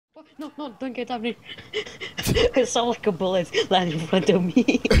Oh, no, no, don't get at me. I saw like a bullet land in front of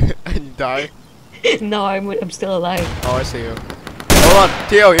me. And you die? No, I'm still alive. Oh, I see you. Hold on,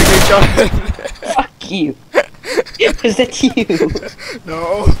 Theo, you're getting shot. Fuck you. Is that you?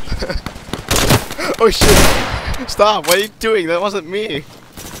 No. Oh shit. Stop, what are you doing? That wasn't me.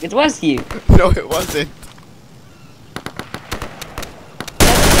 It was you. No, it wasn't.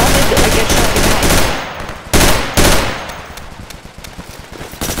 How did I get shot behind?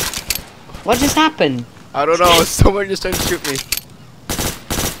 What just happened? I don't know, someone just tried to shoot me.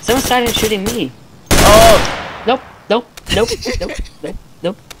 Someone started shooting me. Oh! Nope, nope, nope, nope, nope,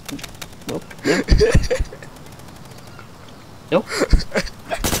 nope, nope, nope. Nope.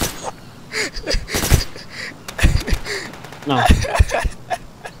 No.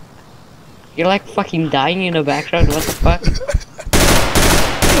 You're like fucking dying in the background, what the fuck?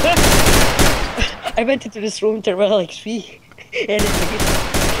 I went into this room to level like 3 and it's like